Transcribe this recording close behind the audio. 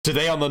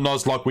Today on the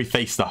Nuzlocke, we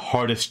face the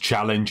hardest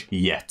challenge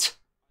yet.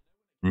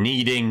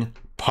 Needing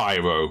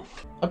Pyro.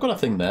 I've got a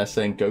thing there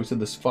saying go to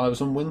the Fires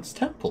and Winds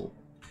Temple.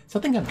 So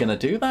I think I'm going to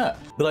do that.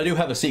 But I do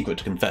have a secret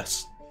to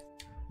confess.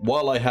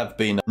 While I have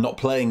been not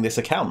playing this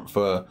account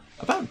for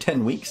about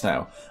 10 weeks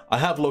now, I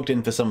have logged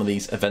in for some of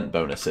these event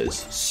bonuses.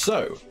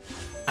 So,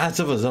 as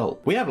a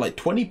result, we have like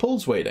 20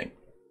 pulls waiting.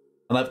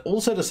 And I've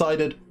also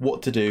decided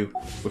what to do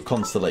with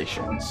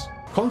constellations.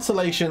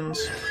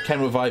 Constellations can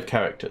revive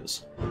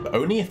characters, but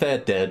only if they're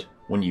dead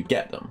when you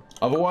get them.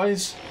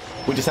 Otherwise,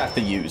 we just have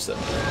to use them.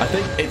 I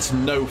think it's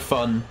no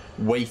fun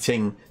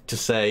waiting to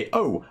say,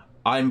 oh,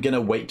 I'm going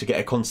to wait to get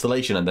a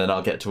constellation and then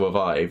I'll get to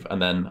revive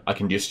and then I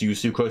can just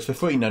use sucrose for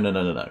free.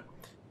 No.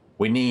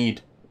 We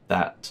need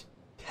that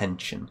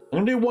tension.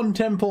 I'm going to do one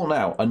temple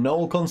now. A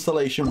null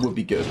constellation would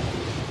be good.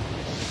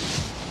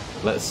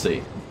 Let's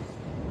see.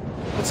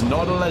 It's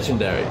not a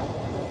legendary.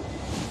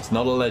 It's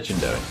not a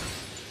legendary.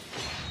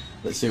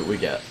 Let's see what we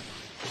get.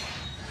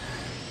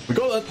 We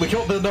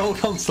got the null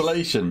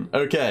constellation.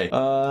 Okay.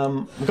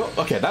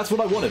 Okay, that's what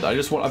I wanted.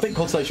 I think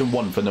constellation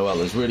 1 for Noelle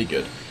is really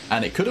good.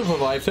 And it could have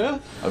revived her.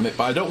 I mean,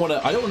 but I don't want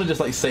to just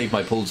like save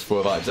my pulls for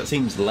revives. That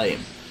seems lame.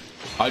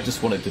 I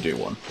just wanted to do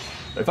one.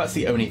 If that's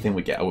the only thing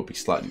we get, I would be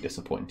slightly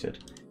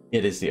disappointed.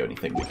 It is the only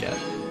thing we get.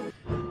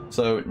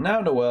 So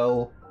now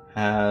Noelle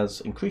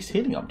has increased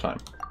healing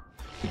uptime,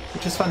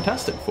 which is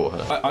fantastic for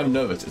her. I'm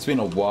nervous. It's been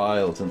a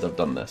while since I've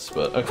done this,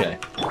 but okay.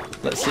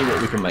 Let's see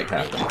what we can make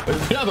happen.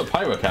 We have a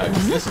Pyro character,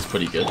 so this is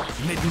pretty good.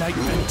 Midnight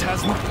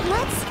Phantasm.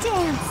 Let's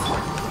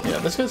dance. Yeah,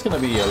 this guy's going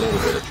to be a little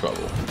bit of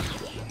trouble.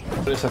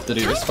 We just have to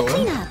do this for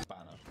him.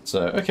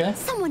 So, okay.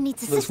 Someone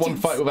needs assistance. There's one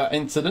fight without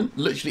incident.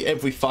 Literally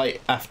every fight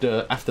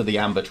after the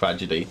Amber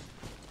tragedy.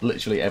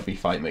 Literally every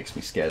fight makes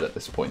me scared at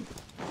this point.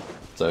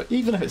 So,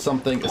 even if it's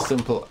something as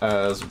simple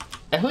as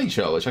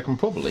LHR, which I can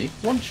probably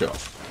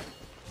one-shot.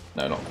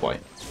 No, not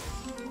quite.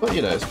 But,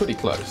 you know, it's pretty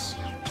close.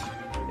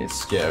 It's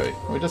scary.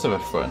 We just have a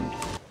friend.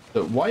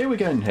 So, why are we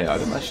going here? I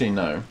don't actually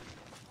know.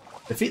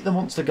 Defeat the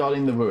monster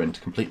guarding the ruin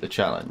to complete the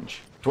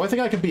challenge. Do I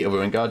think I can beat a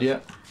ruin guard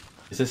yet?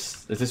 Is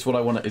this what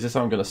I want to... Is this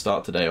how I'm going to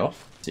start today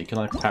off? See, can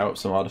I power up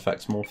some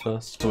artifacts more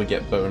first? So we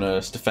get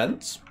bonus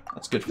defense.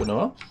 That's good for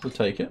Noelle. We'll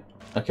take it.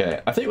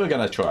 Okay, I think we're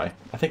going to try.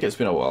 I think it's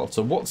been a while.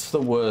 So what's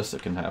the worst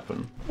that can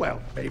happen?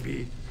 Well,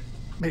 maybe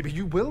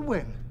you will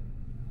win.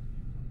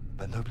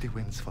 But nobody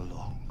wins for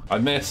long. I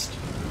missed.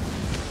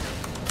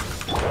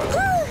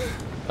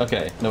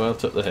 Okay, Noelle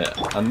took the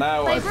hit. And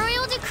now I've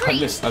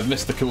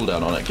missed the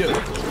cooldown on it. Good.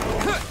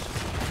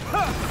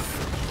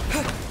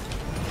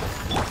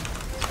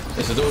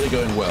 This is already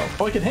going well.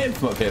 Oh, I can hit him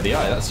from up here, the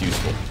eye. That's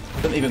useful.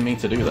 Didn't even mean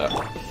to do that.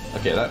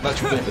 Okay, that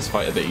should make this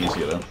fight a bit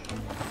easier, though.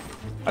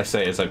 I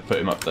say as I put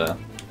him up there.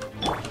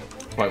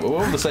 Right, well,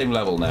 we're on the same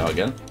level now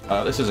again.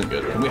 This isn't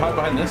good. Can we hide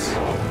behind this?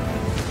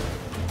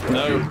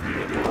 No.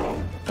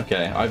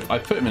 Okay,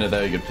 I've put him in a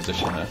very good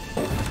position there.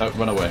 Oh,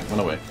 run away, run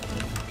away.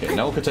 Okay,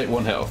 Noelle could take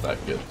one hit off that.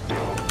 Good.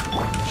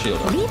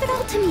 Shield up. Leave it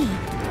all to me.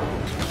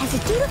 As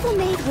a dutiful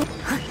maid would...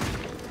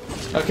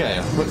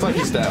 Okay, looks like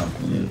he's down.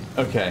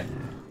 Okay.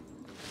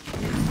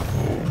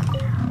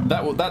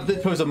 That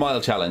did pose a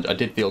mild challenge. I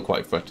did feel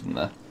quite threatened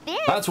there.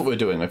 That's what we're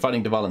doing. We're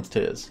fighting the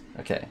volunteers.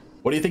 Okay.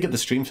 What do you think of the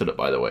stream setup,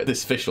 by the way?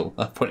 This official.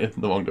 I pointed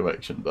in the wrong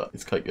direction, but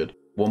it's quite good.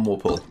 One more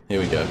pull. Here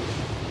we go.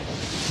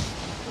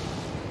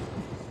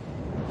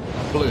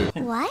 Blue.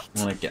 What?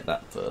 I want to get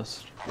that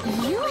first.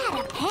 You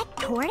had a pet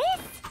tortoise?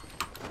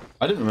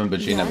 I didn't remember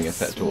Jean having a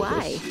pet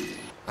tortoise. Why?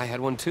 I had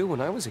one too when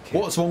I was a kid.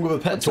 What's wrong with a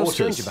pet What's so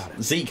tortoise? strange about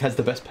it? Zeke has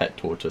the best pet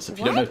tortoise. If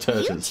you don't know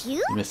tortoise,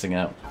 you're missing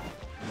out.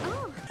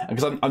 Oh.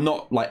 Because I'm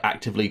not like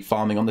actively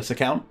farming on this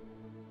account.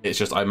 It's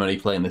just I'm only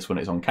playing this when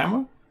it's on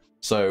camera.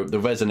 So the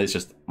resin is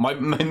just my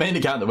main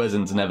account. The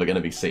resin's never going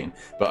to be seen.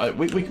 But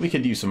we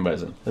could use some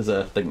resin. There's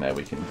a thing there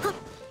we can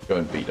go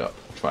and beat up.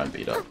 Try and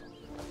beat up.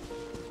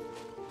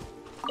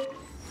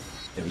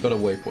 Yeah, we've got a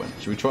waypoint.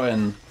 Should we try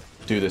and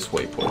do this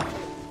waypoint?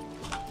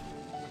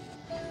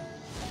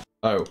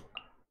 Oh,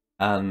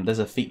 and there's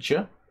a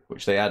feature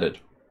which they added,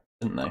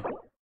 didn't they?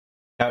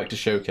 Character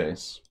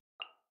showcase.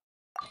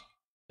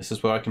 This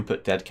is where I can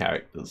put dead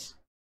characters.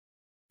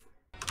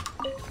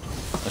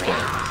 Okay.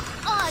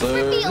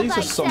 So these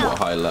are somewhat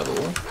high level.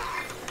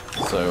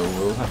 So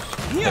we'll have to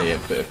pay a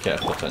bit of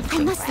careful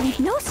attention.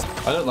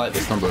 I don't like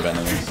this number of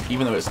enemies,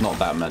 even though it's not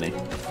that many.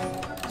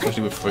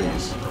 Especially with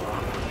freeze.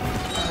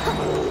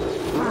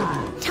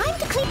 Time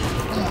to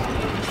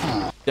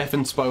clean. Death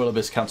and Spiral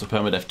Abyss counts for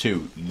permadeath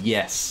too.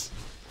 Yes.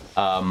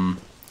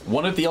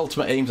 One of the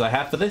ultimate aims I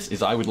have for this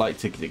is I would like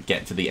to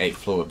get to the 8th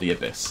floor of the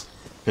Abyss.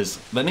 Because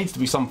there needs to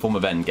be some form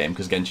of end game,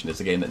 because Genshin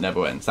is a game that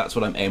never ends. That's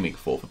what I'm aiming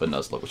for the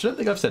Nuzlocke, which I don't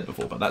think I've said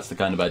before, but that's the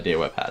kind of idea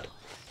I've had.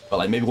 But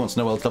like maybe once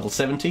Noelle's level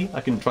 70,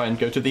 I can try and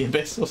go to the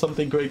Abyss or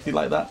something crazy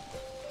like that.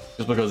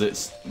 Just because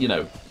it's, you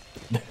know,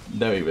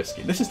 very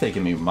risky. This is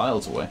taking me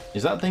miles away.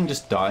 Is that thing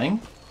just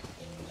dying?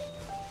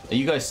 Are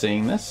you guys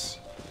seeing this?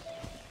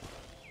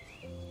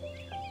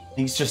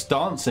 He's just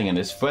dancing and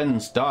his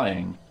friend's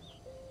dying.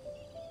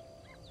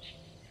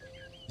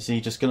 Is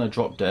he just gonna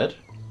drop dead?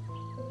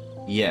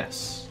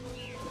 Yes.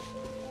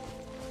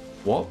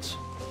 What?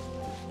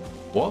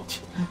 What?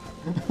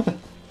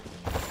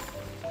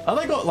 And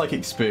I got like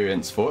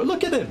experience for it.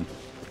 Look at him.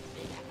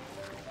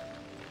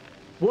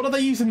 What are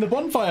they using the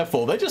bonfire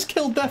for? They just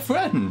killed their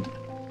friend.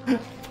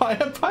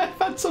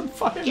 Pyro's on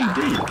fire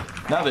indeed.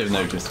 Now they've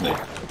noticed me.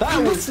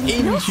 That was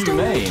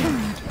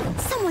inhumane.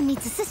 Someone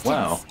needs assistance.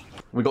 Wow.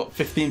 We got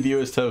 15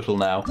 viewers total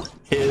now.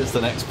 Here's the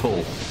next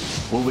pull.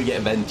 Will we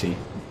get Venti?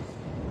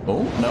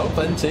 Oh, no,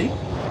 Venti.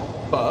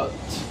 But...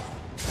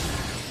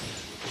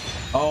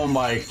 oh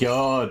my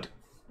god.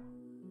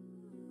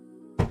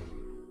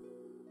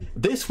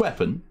 This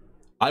weapon,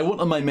 I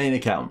want on my main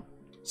account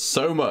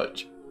so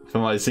much for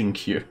my Zing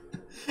queue.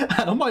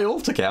 And on my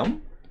alt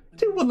account, I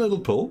do one little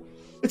pull.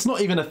 It's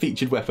not even a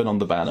featured weapon on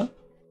the banner.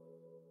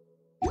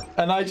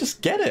 And I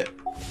just get it.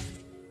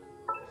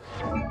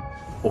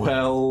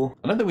 Well,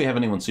 I don't think we have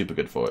anyone super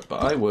good for it,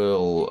 but I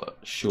will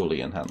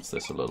surely enhance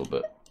this a little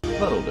bit.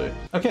 That'll do.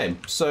 Okay,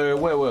 so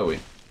where were we?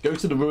 Go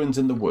to the ruins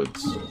in the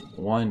woods.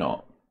 Why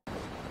not?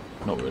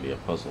 Not really a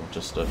puzzle,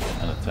 just an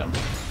attempt.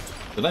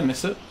 Did I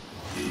miss it?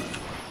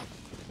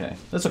 Okay.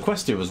 There's a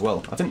quest here as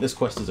well. I think this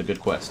quest is a good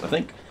quest. I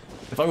think,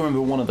 if I remember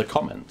one of the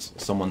comments,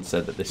 someone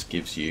said that this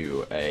gives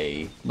you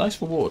a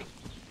nice reward.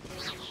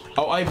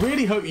 Oh, I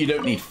really hope you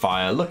don't need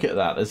fire. Look at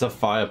that. There's a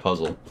fire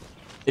puzzle.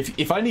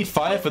 If I need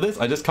fire for this,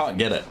 I just can't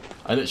get it.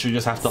 I literally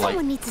just have to, like...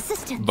 someone needs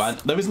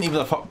assistance. There isn't even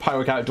a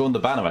pyro character on the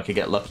banner I could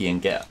get lucky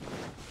and get.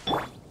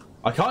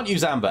 I can't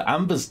use Amber.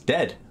 Amber's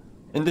dead.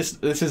 And this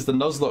is the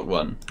Nuzlocke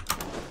one,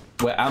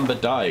 where Amber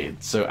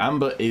died. So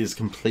Amber is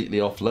completely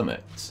off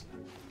limits.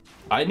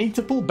 I need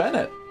to pull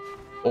Bennett.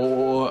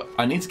 Or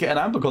I need to get an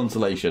Amber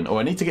constellation. Or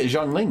I need to get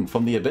Zhongling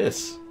from the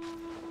Abyss.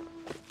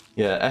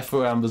 Yeah, F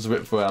for Ambers,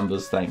 RIP for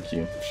Ambers, thank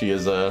you. She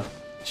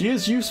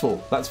is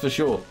useful, that's for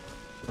sure.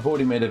 I've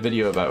already made a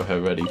video about her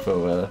ready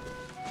for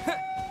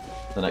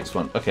the next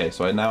one. Okay,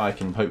 so now I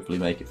can hopefully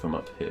make it from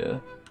up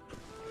here.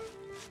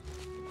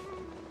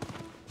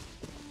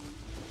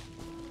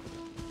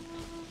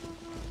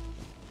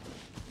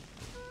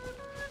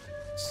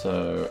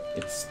 So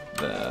it's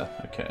there,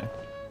 okay.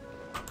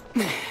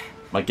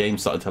 My game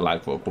started to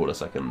lag for a quarter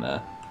second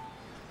there.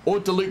 Or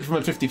Diluc from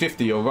a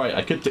 50-50, you're right,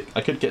 I could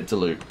get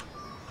Diluc.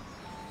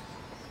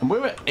 And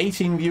we're at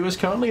 18 viewers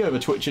currently over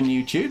Twitch and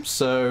YouTube,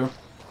 so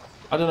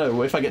I don't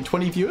know, if I get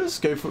 20 viewers,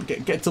 get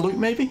Diluc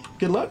maybe?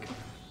 Good luck.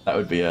 That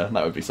would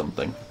be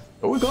something.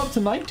 But we got up to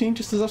 19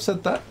 just as I've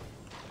said that.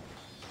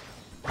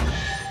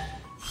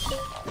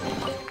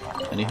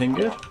 Anything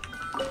good?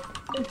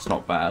 It's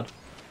not bad.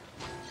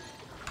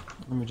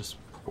 Let me just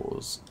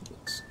pause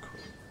this.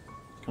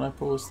 Can I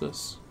pause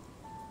this?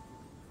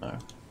 No,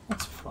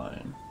 that's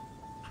fine.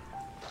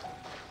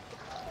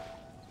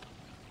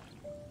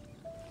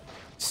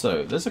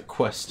 So there's a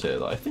quest here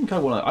that I think I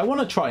want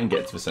to try and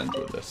get to the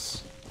center of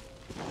this,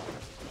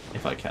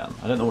 if I can.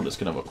 I don't know what it's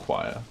going to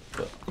require,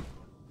 but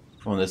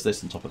oh, there's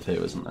this on top of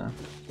here, isn't there?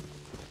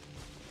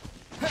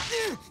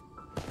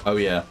 Oh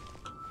yeah,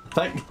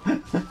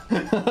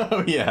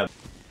 oh yeah.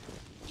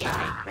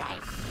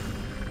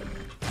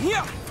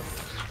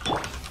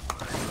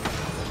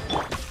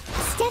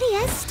 Steady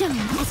as stone,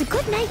 as a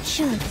good knight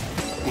should.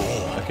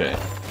 Okay,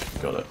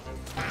 got it.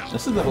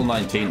 This is level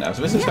 19 now,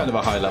 so this is kind of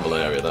a high level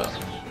area though.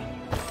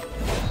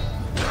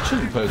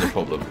 Shouldn't pose a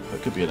problem.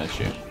 It could be an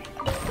issue.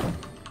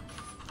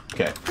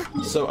 Okay,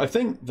 so I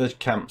think the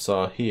camps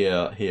are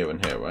here, here,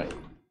 and here, right?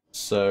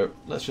 So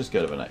let's just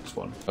go to the next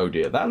one. Oh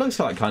dear, that looks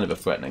like kind of a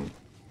threatening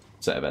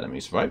set of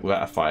enemies, right?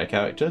 Without a fire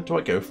character. Do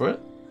I go for it?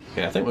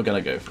 Okay, I think we're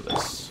gonna go for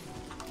this.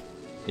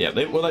 Yeah,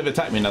 they've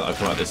attacked me now that I've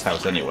come out of this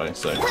house anyway,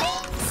 so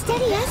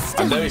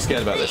I'm very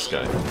scared about this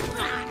guy.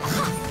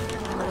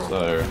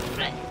 So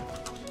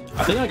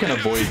I think I can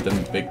avoid the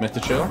big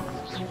Metachill.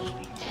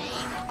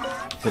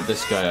 But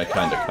this guy I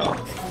kind of can't.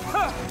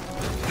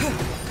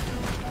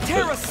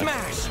 Terra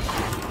smash!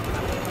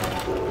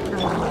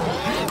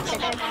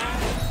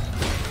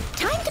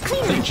 Time to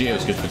clean I think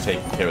Geo's good for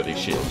taking care of these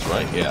shields,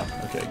 right? Yeah.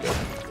 Okay, good.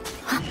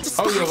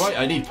 Oh, you're right.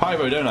 I need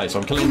Pyro, don't I? So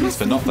I'm killing these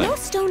for nothing.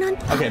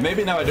 Okay,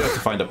 maybe now I do have to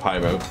find a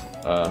Pyro.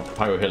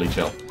 Pyro Hilly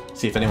Chill.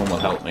 See if anyone will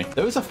help me.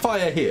 There is a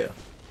fire here.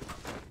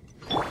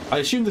 I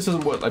assume this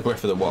doesn't work like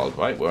Breath of the Wild,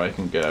 right? Where I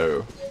can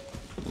go,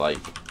 like...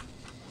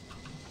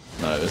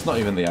 No, there's not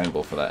even the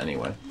angle for that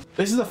anyway.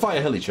 This is a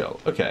fire hilly chill.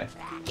 Okay.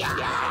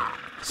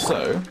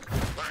 So,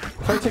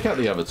 if I take out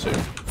the other two,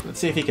 let's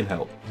see if he can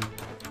help.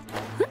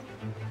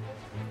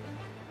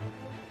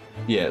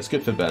 Yeah, it's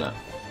good for Bennett.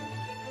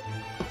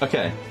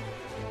 Okay.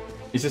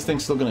 Is this thing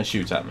still going to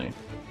shoot at me?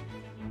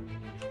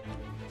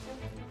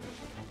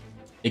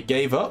 It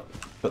gave up,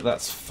 but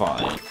that's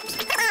fine.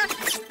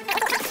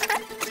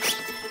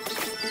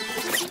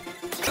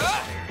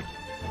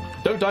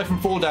 Don't die from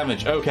fall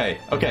damage. Okay,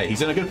 okay,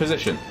 he's in a good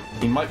position.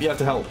 He might be able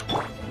to help.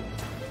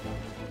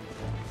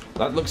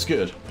 That looks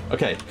good.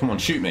 Okay, come on,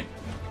 shoot me.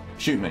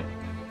 Shoot me.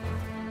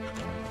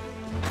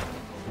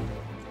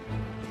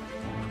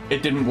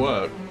 It didn't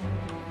work.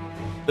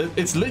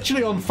 It's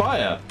literally on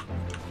fire.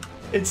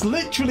 It's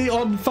literally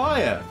on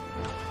fire.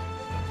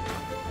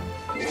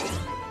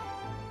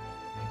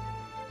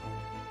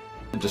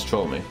 just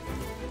troll me.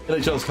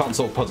 Hilly Charles can't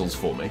solve puzzles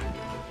for me.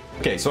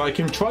 Okay, so I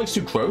can try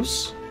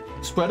Sucrose.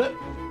 Spread it.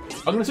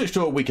 I'm going to switch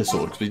to a weaker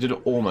sword because we did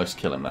almost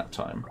kill him that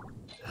time.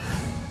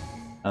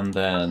 And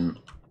then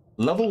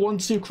level 1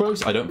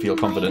 Sucrose, I don't feel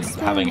confident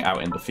having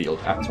out in the field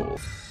at all.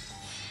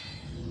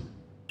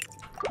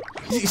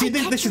 See,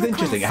 this is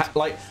interesting.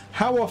 Like,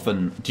 how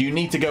often do you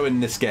need to go in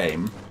this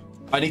game?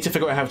 I need to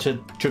figure out how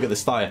to trigger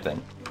this fire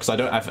thing because I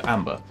don't have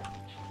Amber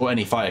or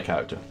any fire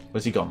character.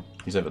 Where's he gone?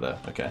 He's over there.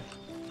 Okay.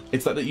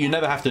 It's that you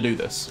never have to do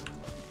this.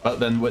 But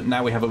then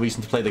now we have a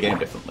reason to play the game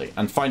differently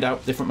and find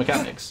out different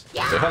mechanics.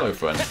 So hello,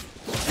 friend.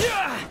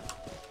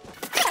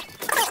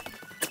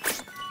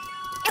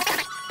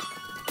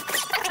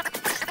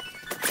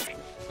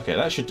 Okay,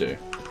 that should do.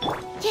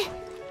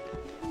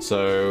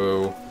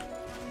 So...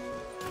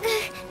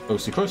 Oh,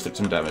 Sucrose took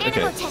some damage.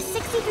 Okay. Animal test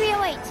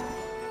 6308.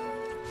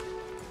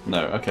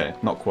 No, okay,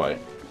 not quite.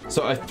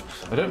 So I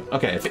don't...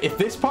 Okay, if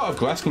this part of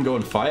grass can go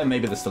on fire,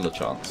 maybe there's still a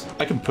chance.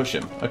 I can push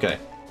him. Okay.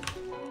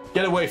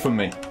 Get away from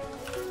me.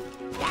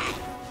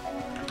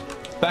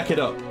 Back it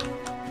up.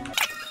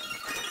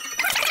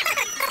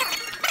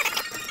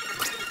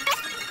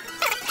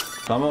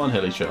 Come on,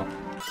 Hilly Chill.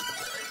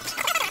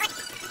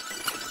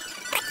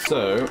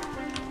 So,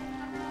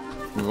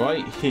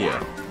 right here,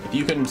 if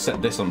you can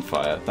set this on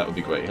fire, that would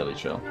be great, Hilly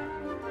Chill.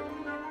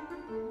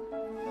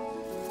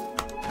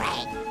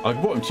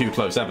 I've brought him too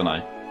close, haven't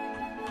I?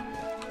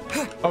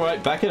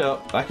 Alright, back it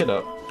up, back it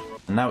up.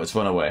 And now it's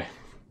run away.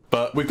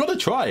 But we've got to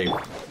try.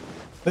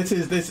 This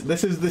is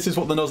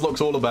what the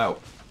Nuzlocke's all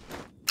about.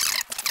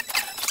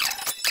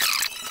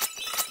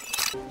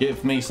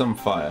 Give me some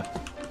fire.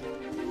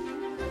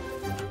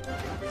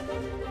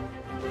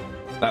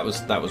 That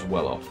was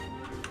well off.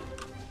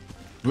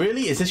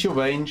 Really? Is this your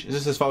range? Is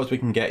this as far as we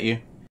can get you?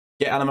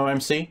 Get Animo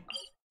MC?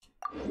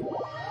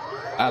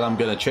 And I'm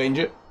gonna change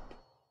it.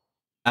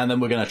 And then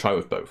we're gonna try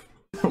with both.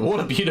 What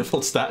a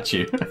beautiful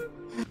statue.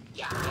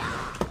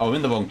 Oh, I'm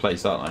in the wrong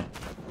place, aren't I?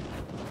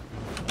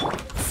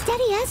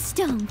 Steady as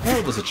stone.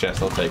 Oh, there's a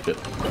chest. I'll take it.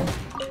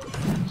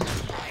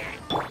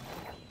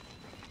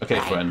 Okay,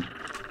 friend.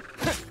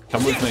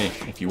 Come with me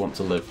if you want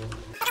to live.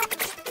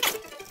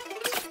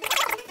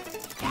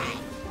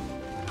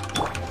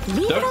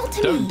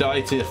 Don't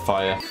die to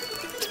fire.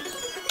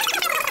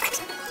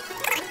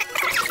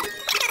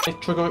 Can I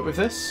trigger it with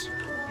this?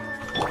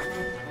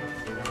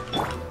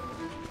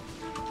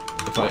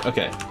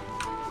 Okay.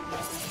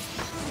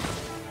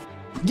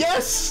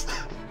 Yes!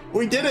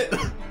 We did it!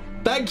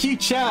 Thank you,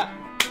 chat!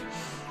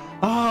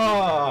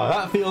 Ah,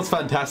 that feels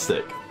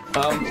fantastic.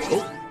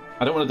 Oh,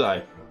 I don't want to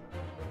die.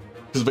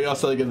 Because we are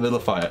still in the middle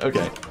of fire.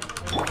 Okay.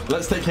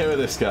 Let's take care of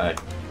this guy.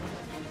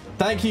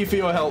 Thank you for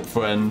your help,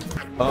 friend.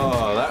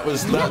 Oh, that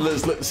was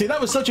see,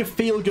 that was such a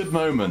feel-good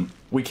moment.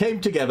 We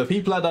came together,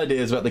 people had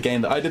ideas about the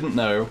game that I didn't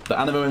know. The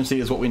Animo MC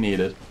is what we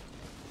needed.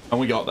 And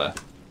we got there.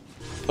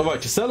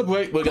 Alright, to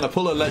celebrate, we're going to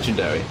pull a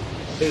legendary.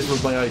 Here's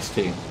with my iced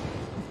tea.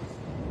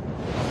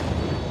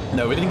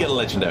 No, we didn't get a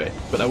legendary,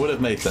 but that would have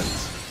made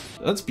sense.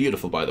 That's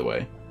beautiful, by the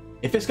way.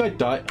 If this guy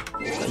died...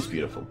 That's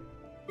beautiful.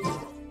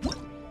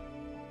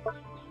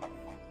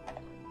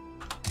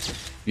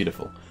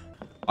 Beautiful.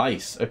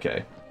 Ice,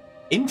 okay.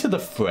 Into the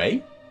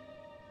fray?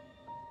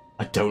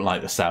 I don't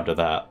like the sound of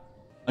that.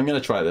 I'm going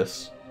to try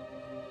this.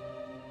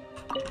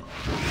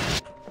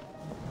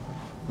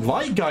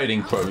 Light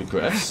guiding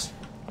progress?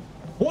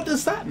 What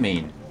does that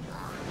mean?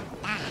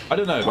 I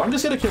don't know, but I'm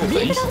just going to kill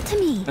things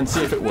and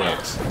see if it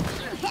works.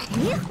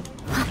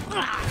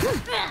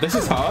 This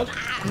is hard.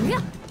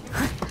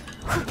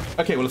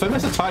 Okay, well, if I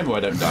miss a timer, I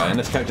don't die, and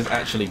this character's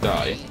actually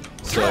die.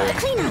 So,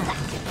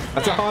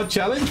 that's a hard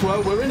challenge.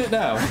 Well, we're in it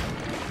now.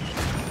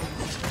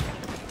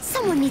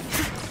 Someone needs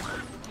to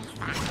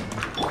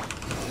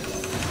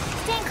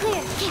stand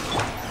clear.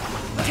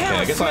 Okay,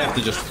 I guess I have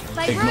to just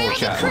ignore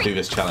chat and do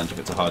this challenge if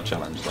it's a hard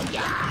challenge then.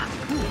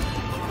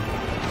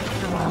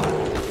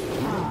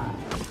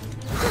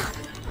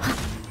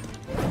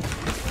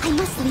 I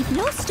must leave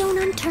no stone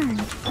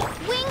unturned.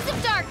 Wings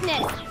of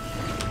darkness.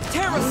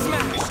 Terra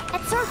smash.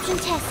 Absorption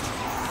test.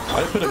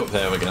 I put it up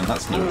there again.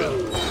 That's no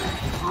good.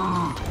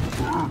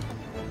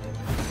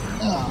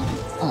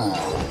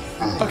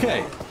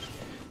 Okay.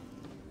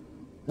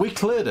 We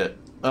cleared it.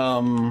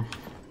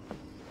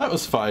 That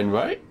was fine,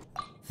 right?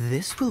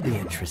 This will be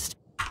interesting.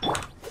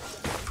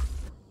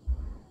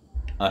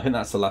 I think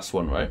that's the last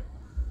one, right?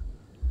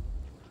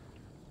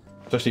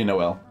 Especially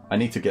Noel. I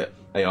need to get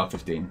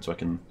AR-15 so I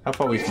can... How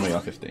far are we from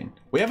AR-15?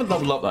 We haven't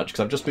leveled up much because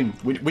I've just been...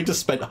 We just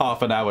spent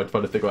half an hour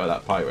trying to figure out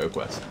that Pyro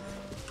quest.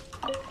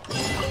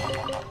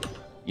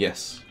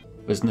 Yes.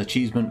 There's an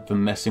achievement for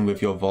messing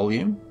with your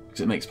volume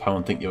because it makes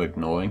Paimon think you're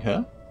ignoring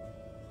her.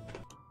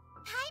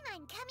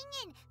 Paimon coming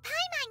in.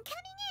 Paimon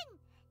coming in.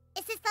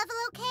 Is this level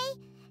okay?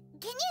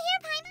 Can you hear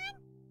Paimon?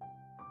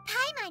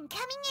 Paimon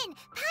coming in.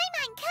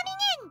 Paimon coming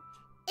in.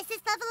 Is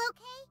this level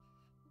okay?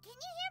 Can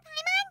you hear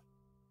Paimon?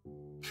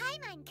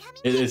 Paimon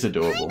coming in. It is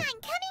adorable.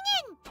 Paimon coming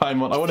in.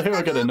 Paimon, I want to hear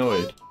her get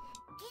annoyed.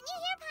 Can you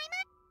hear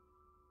Paimon?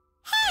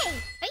 Hey,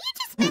 are you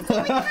just messing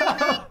with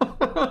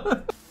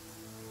Paimon?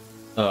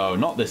 Oh,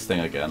 not this thing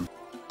again.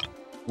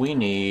 We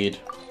need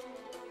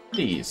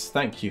these.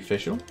 Thank you,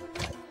 Fischl.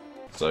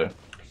 So,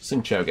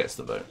 Sing Chao gets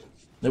the vote.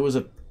 There was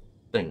a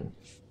thing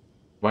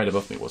right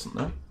above me, wasn't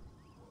there?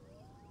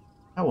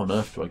 How on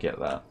earth do I get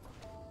that?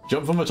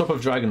 Jump from the top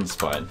of Dragon's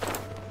Spine.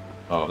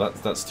 Oh,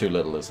 that's too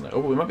little, isn't it? Oh,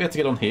 we might be able to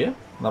get on here?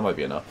 That might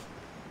be enough.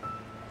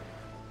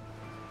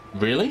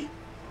 Really?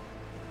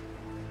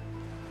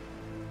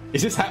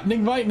 Is this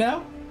happening right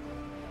now?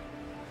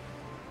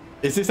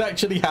 Is this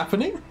actually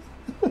happening?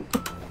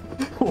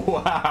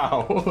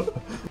 Wow.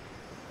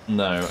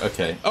 No,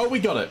 okay. Oh, we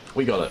got it.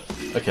 We got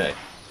it. Okay.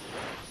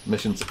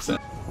 Mission success.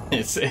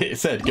 It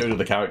said go to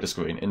the character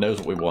screen. It knows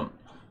what we want.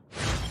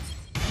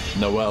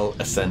 Noelle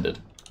ascended.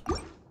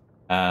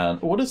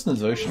 And what does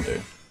Nuzlocke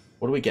do?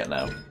 What do we get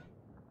now?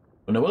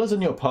 Well, Noelle is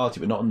in your party,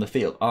 but not in the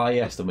field. Ah,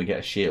 yes, then we get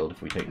a shield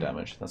if we take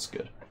damage. That's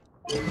good.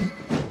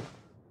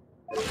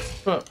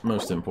 But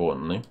most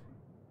importantly,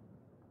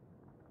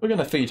 we're going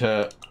to feed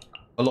her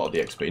a lot of the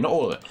XP. Not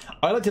all of it.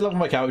 I like to level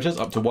my characters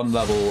up to 1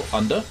 level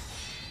under,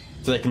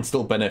 so they can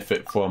still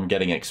benefit from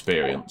getting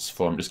experience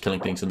from just killing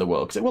things in the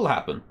world. Because it will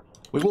happen.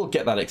 We will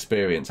get that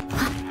experience. I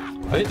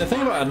think the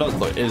thing about a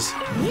Nuzlocke is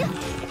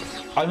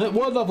I'm at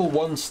world level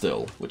 1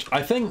 still, which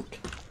I think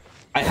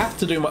I have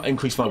to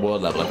increase my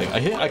world level. I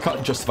think I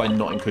can't justify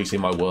not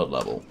increasing my world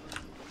level.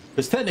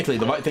 Because technically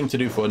the right thing to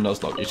do for a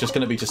Nuzlocke is just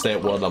going to be to stay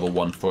at world level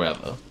 1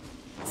 forever.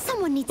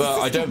 Someone needs But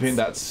assistance.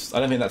 I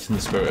don't think that's in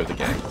the spirit of the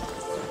game.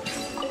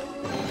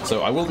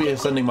 So I will be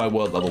ascending my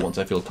world level once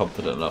I feel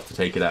confident enough to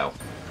take it out.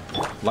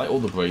 Light all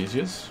the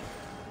braziers.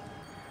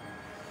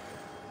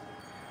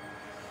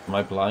 Am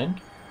I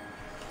blind?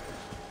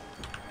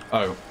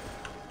 Oh.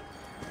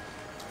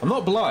 I'm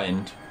not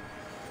blind,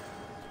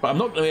 but I'm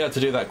not going to be able to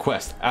do that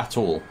quest at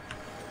all.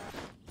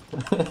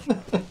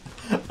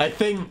 I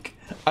think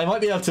I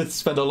might be able to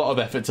spend a lot of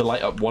effort to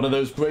light up one of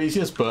those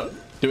braziers, but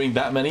doing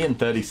that many in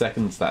 30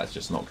 seconds, that's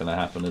just not going to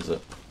happen, is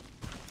it?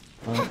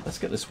 Let's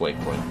get this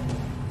waypoint.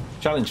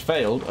 Challenge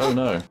failed. Oh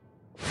no.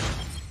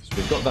 So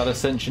we've got that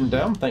ascension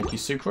down. Thank you,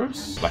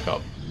 Sucrose. Back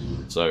up.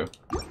 So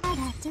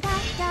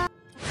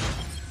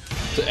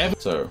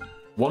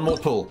one more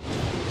pull.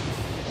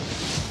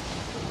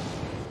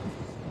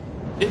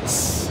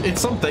 It's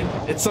something.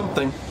 It's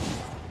something.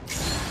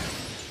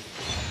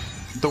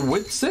 The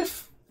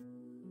Widsif?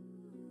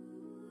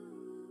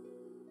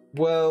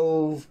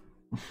 Well,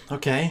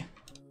 okay.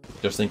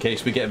 Just in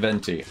case we get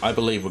Venti. I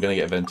believe we're going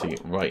to get Venti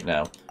right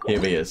now. Here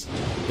he is.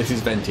 This is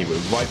Venti. We're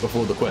right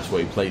before the quest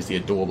where he plays the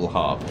adorable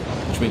harp,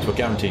 which means we're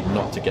guaranteed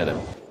not to get him.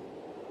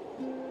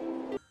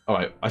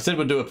 Alright, I said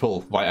we'd do a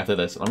pull right after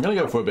this. I'm going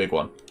to go for a big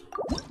one,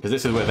 because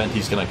this is where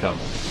Venti's going to come.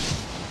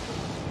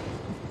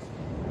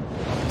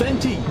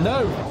 Venti,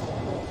 no!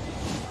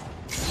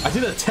 I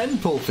did a 10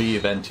 pull for you,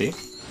 Venti.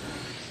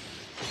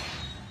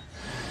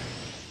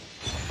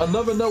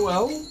 Another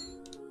Noelle?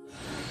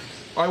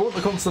 I want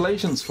the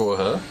constellations for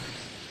her.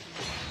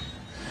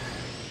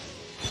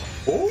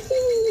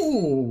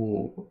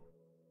 Ooh!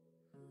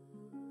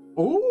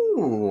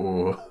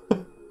 Ooh!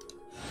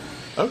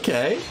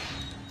 Okay.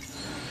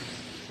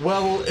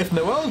 Well, if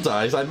Noelle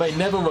dies, I may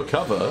never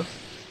recover.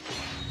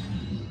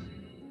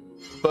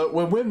 But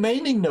when we're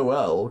maining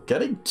Noelle,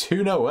 getting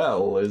 2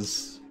 Noelle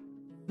is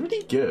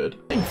pretty good.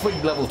 Getting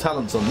 3 level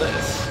talents on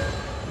this.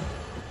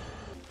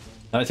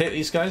 Can I take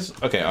these guys?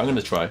 Okay, I'm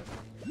gonna try.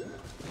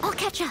 I'll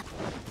catch up.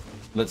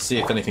 Let's see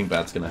if anything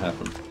bad's gonna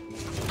happen.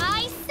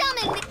 I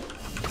summon.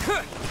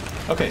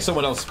 Okay,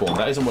 someone else spawned.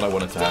 That isn't what I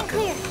wanted to Stand happen.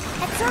 clear.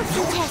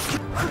 Absorption test.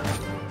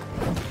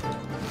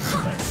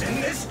 Let's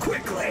end this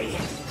quickly.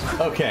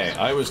 Okay,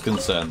 I was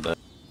concerned there.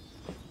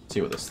 Let's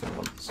see what this thing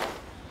wants.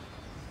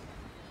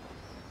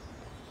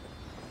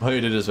 How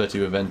you did as Veti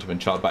with Venti and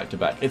Child back to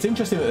back. It's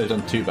interesting that they've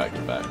done 2 back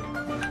to back.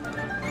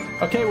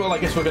 Okay, well I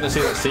guess we're going to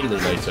see that Sealy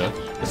later.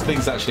 This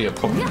thing's actually a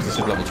problem because this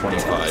is level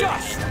 25.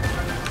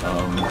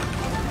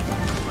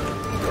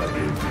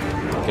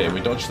 Okay, we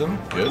dodged them.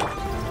 Good.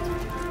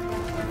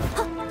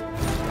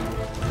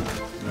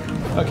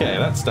 Okay,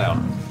 that's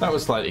down. That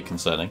was slightly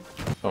concerning.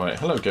 Alright,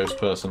 hello ghost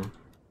person.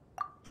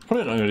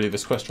 Probably not going to do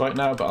this quest right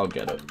now, but I'll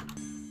get it.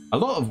 A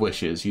lot of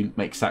wishes, you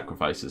make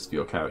sacrifices for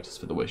your characters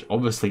for the wish.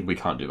 Obviously, we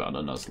can't do that on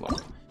a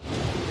Nuzlocke.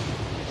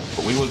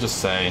 But we will just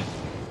say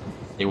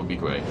it would be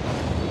great.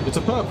 It's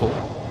a purple.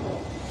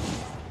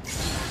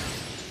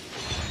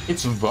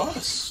 It's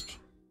rust.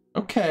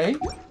 Okay.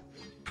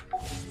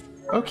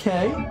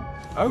 Okay.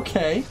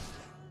 Okay.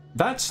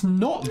 That's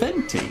not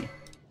Venti.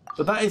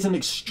 But that is an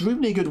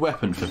extremely good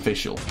weapon for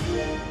Fischl.